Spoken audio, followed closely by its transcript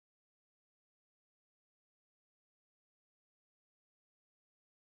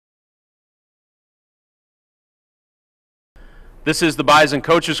This is the Bison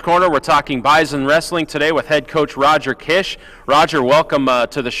Coaches Corner. We're talking Bison Wrestling today with head coach Roger Kish. Roger, welcome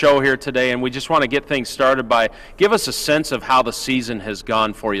to the show here today, and we just want to get things started by give us a sense of how the season has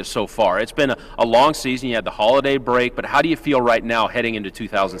gone for you so far. It's been a long season. You had the holiday break, but how do you feel right now heading into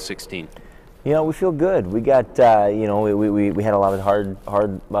 2016? You know, we feel good. We got, you know, we had a lot of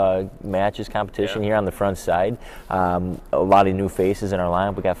hard matches, competition here on the front side. A lot of new faces in our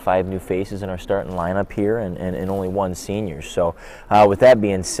lineup. We got 5 new faces in our starting lineup here, and only 1 senior. So, with that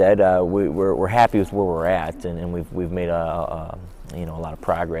being said, we're happy with where we're at, and we've made a lot of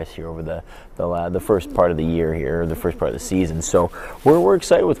progress here over the first part of the year here, the first part of the season. So we're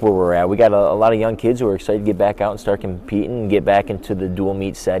excited with where we're at. We got a lot of young kids who are excited to get back out and start competing, and get back into the dual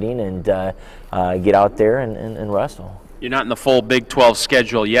meet setting, and get out there and wrestle. You're not in the full Big 12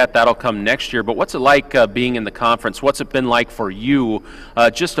 schedule yet. That'll come next year. But what's it like being in the conference? What's it been like for you?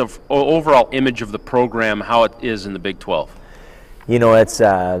 Just an overall image of the program, how it is in the Big 12. You know, it's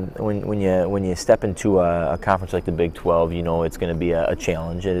when you step into a conference like the Big 12, you know it's going to be a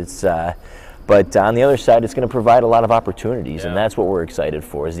challenge. But on the other side, it's going to provide a lot of opportunities, and that's what we're excited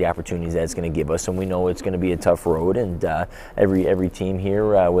for, is the opportunities that it's going to give us. And we know it's going to be a tough road, and every team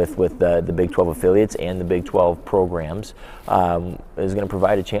here with the Big 12 affiliates and the Big 12 programs is going to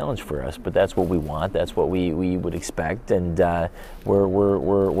provide a challenge for us. But that's what we want. That's what we would expect, and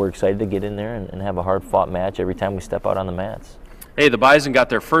we're excited to get in there and have a hard-fought match every time we step out on the mats. Hey, the Bison got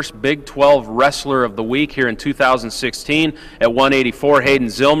their first Big 12 Wrestler of the Week here in 2016 at 184. Hayden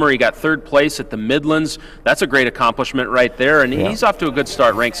Zilmer, he got 3rd place at the Midlands. That's a great accomplishment right there, and he's off to a good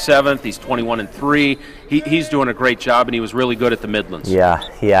start, ranked 7th. He's 21-3. He's doing a great job, and he was really good at the Midlands.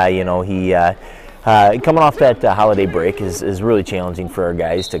 Yeah, you know, he coming off that holiday break is really challenging for our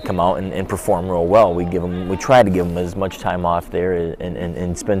guys to come out and perform real well. We try to give them as much time off there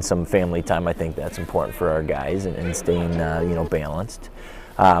and spend some family time. I think that's important for our guys, and staying balanced.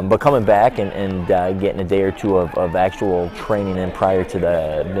 But coming back and getting a day or two of actual training in prior to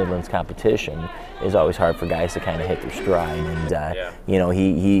the Midlands competition is always hard for guys to kind of hit their stride. And you know,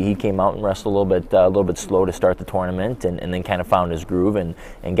 he came out and wrestled a little bit slow to start the tournament, and then kind of found his groove and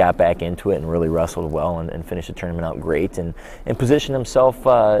got back into it and really wrestled well and finished the tournament out great and positioned himself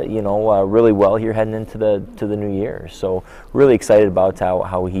really well here heading into the new year. So really excited about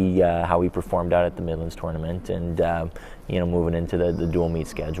how he performed out at the Midlands tournament, and moving into the dual meet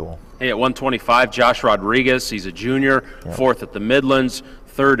schedule. Hey, at 125, Josh Rodriguez, he's a junior, 4th at the Midlands,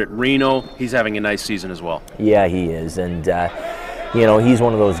 3rd at Reno. He's having a nice season as well. Yeah, he is, and he's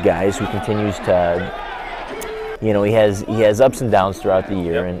one of those guys who continues to, he has ups and downs throughout the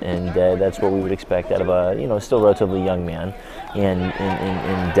year, and that's what we would expect out of a still relatively young man, and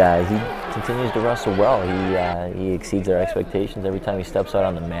he continues to wrestle well. He exceeds our expectations every time he steps out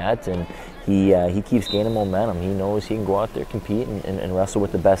on the mat, and he keeps gaining momentum. He knows he can go out there, compete, and wrestle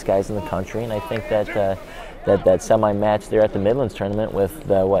with the best guys in the country, and I think that semi-match there at the Midlands tournament with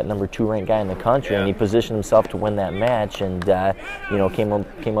the number 2 ranked guy in the country, and he positioned himself to win that match, and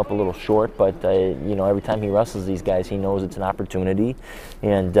came up a little short, but every time he wrestles these guys, he knows it's an opportunity,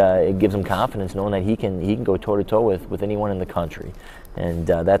 and it gives him confidence knowing that he can go toe-to-toe with anyone in the country. And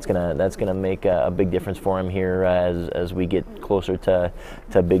that's gonna make a big difference for him here as we get closer to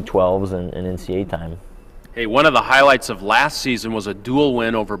Big 12s and NCAA time. Hey, one of the highlights of last season was a dual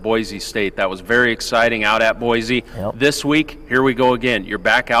win over Boise State. That was very exciting out at Boise. Yep. This week, here we go again. You're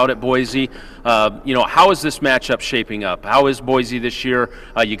back out at Boise. How is this matchup shaping up? How is Boise this year?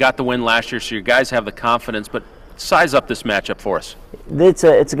 You got the win last year, so your guys have the confidence, but size up this matchup for us.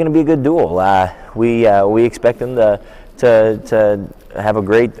 It's going to be a good duel. We expect them to have a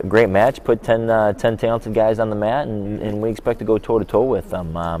great match, put 10 talented guys on the mat, and we expect to go toe-to-toe with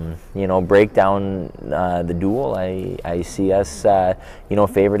them. Break down the duel. I see us,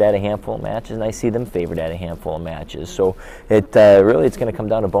 favored at a handful of matches, and I see them favored at a handful of matches. So it's going to come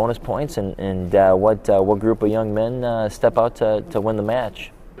down to bonus points and what group of young men step out to win the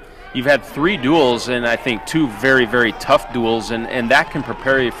match. You've had 3 duels, and I think 2 very, very tough duels, and that can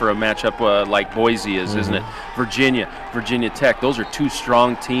prepare you for a matchup like Boise is, isn't it? Virginia Tech, those are 2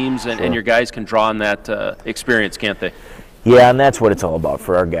 strong teams, and your guys can draw on that experience, can't they? Yeah, and that's what it's all about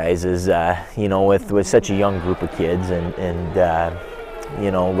for our guys is, with such a young group of kids and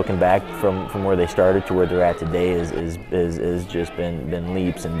looking back from where they started to where they're at today is just been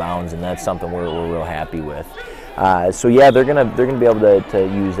leaps and bounds, and that's something we're real happy with. So yeah, they're gonna be able to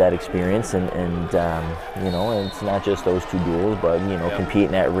use that experience, and it's not just those 2 duels, but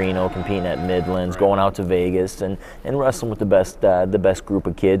competing at Reno, competing at Midlands, going out to Vegas, and wrestling with the best group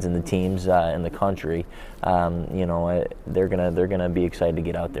of kids and the teams in the country. They're gonna be excited to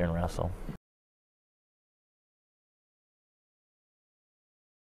get out there and wrestle.